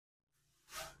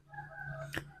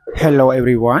Hello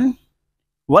everyone,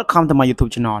 welcome to my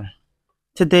YouTube channel.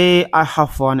 Today I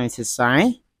have one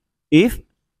exercise. If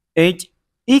h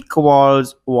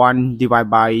equals 1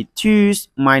 divided by 2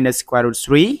 minus square root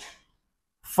 3,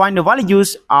 find the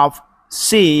values of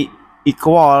c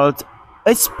equals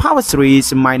x power 3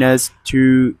 minus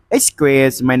 2x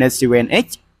squared minus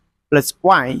 7x plus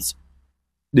y.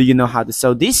 Do you know how to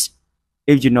solve this?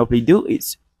 If you know, please do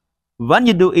it. When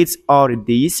you do it or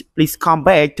this, please come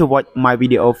back to watch my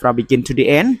video from beginning to the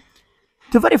end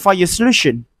to verify your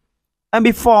solution. And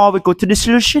before we go to the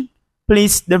solution,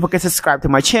 please don't forget to subscribe to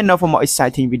my channel for more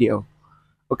exciting video.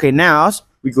 Okay, now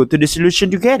we go to the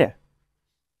solution together.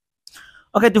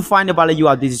 Okay, to find the value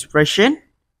of this expression,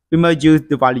 we must use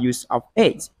the values of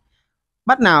h.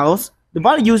 But now, the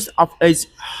values of h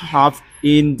have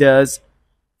in the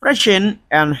fraction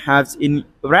and have in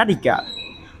radical.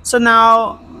 So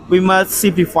now we must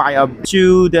simplify up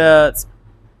to the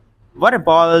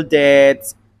variable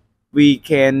that we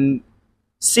can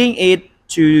sing it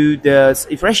to the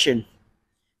expression.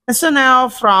 And so now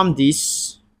from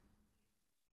this,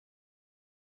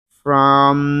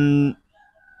 from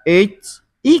h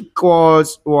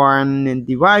equals 1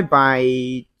 divided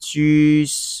by 2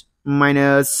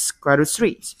 minus square root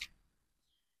 3.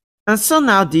 And so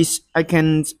now this I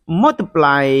can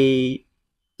multiply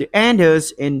the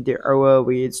answers in the hour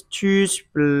with 2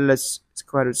 plus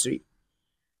square root 3.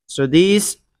 So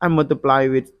this I multiply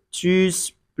with 2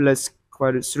 plus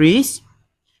square root 3.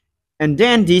 And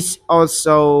then this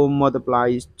also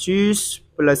multiplies 2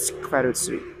 plus square root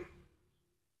 3.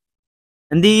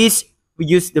 And this we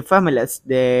use the formulas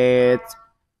that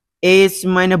a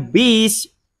minus b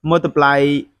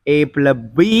multiply a plus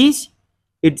b,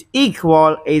 it's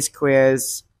equal a squared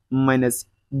minus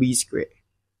b squared.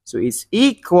 So it's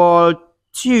equal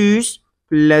 2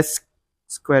 plus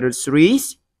square root 3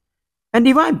 and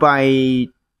divide by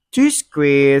 2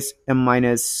 squares and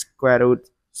minus square root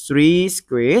 3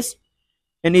 squares,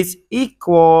 and it's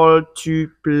equal to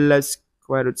plus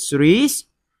square root 3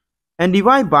 and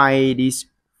divide by this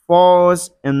 4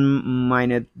 and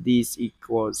minus this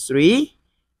equals 3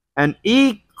 and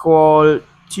equal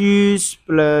 2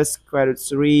 plus square root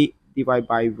 3 divided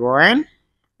by 1.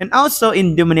 And also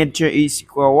in denominator is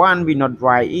equal 1, we not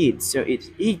write it, so it's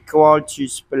equal to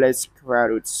plus square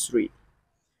root 3.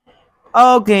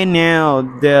 Okay, now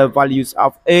the values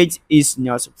of h is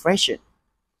not expression.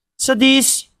 So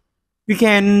this we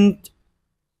can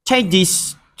take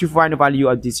this to find the value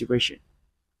of this equation,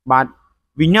 but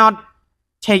we not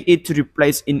take it to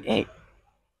replace in a.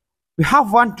 We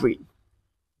have one trick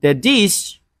that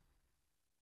this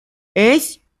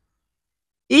is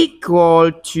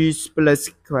equal to plus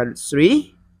square root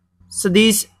 3. So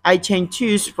this I change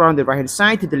 2 from the right hand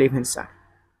side to the left hand side.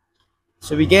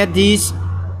 So we get this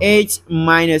h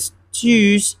minus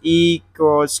 2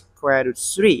 equals square root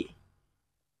 3.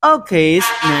 Okay,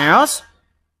 now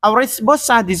I'll raise both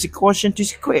sides of this equation to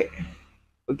square.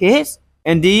 Okay,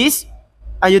 and this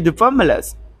are the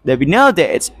formulas that we know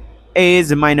that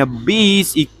a minus b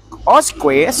is equal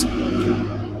squares.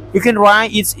 We can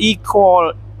write it's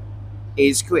equal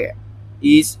a squared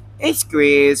is a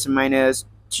squared minus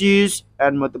 2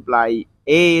 and multiply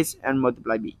a and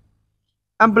multiply b,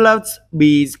 and plus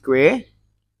b squared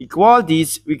equal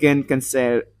this. We can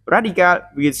cancel radical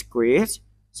with squares,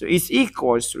 so it's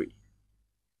equal 3.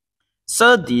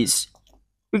 So this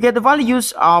we get the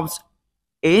values of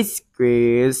a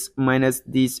squared minus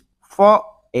this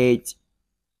 4h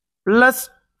plus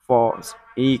 4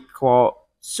 equal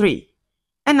 3.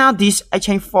 And now this I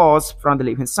change 4 from the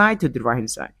left hand side to the right hand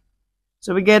side.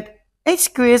 So we get h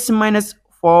squared minus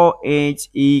 4h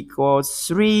equals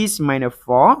 3 minus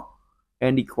 4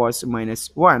 and equals minus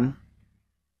 1.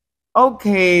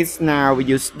 Okay, so now we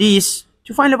use this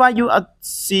to find the value of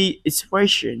c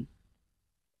expression.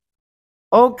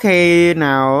 Okay,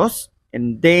 now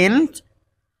and then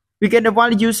we get the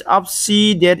values of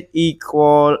c that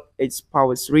equal x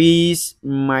power 3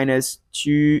 minus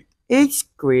 2h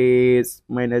squared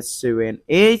minus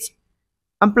 7h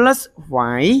and plus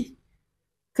y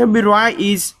can be right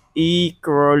is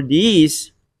equal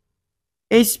this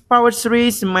h power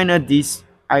 3 minus this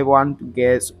I want to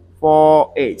get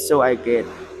 4h, so I get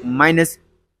minus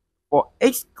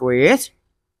 4h squared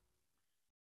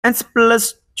and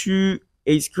plus 2h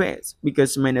squared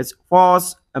because minus 4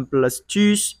 and plus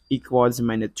 2 equals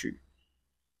minus 2.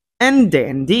 And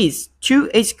then this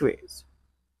 2h squared.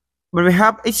 But we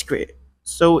have h squared.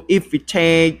 So if we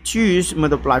take 2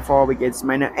 multiply 4, we get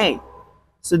minus 8.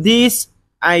 So this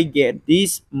I get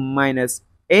this minus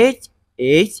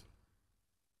 8h,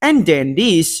 and then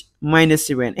this minus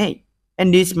 7h,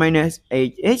 and this minus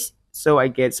 8h. So I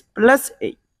get plus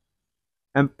 8.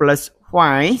 and plus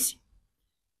y.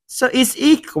 So it's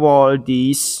equal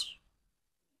this.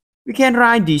 We can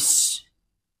write this.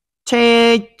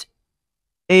 Take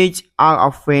h out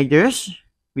of vectors.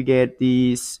 We get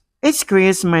this h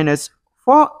squared minus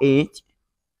 4h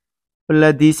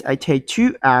plus this I take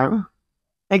 2 out.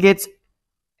 I get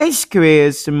h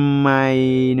squared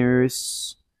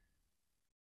minus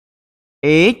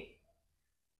 8.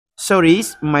 So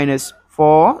this minus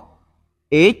 4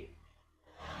 8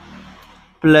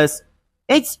 plus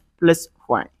h plus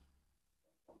y.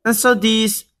 And so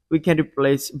this we can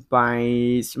replace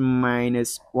by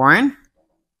minus 1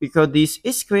 because this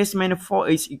h squared minus 4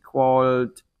 is equal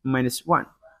to minus 1.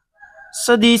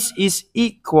 So this is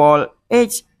equal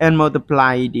h and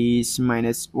multiply this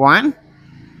minus 1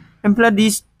 and plus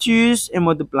this 2 and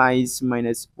multiply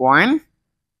minus 1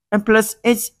 and plus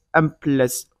h and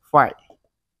plus 5.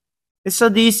 So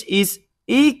this is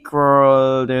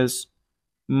equal to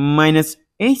minus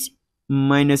h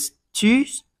minus 2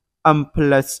 and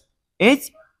plus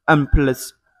h and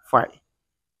plus 5.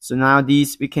 So now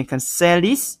this we can cancel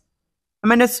this.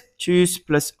 Minus 2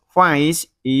 plus 5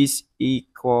 is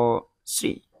equal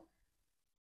 3.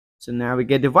 So now we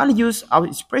get the values of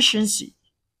expression C.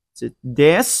 So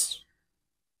this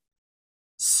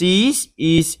C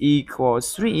is equal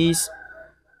 3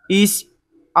 is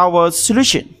our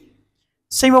solution.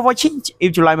 Thank you for watching.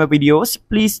 If you like my videos,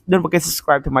 please don't forget to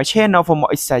subscribe to my channel for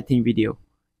more exciting video.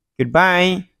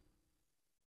 Goodbye.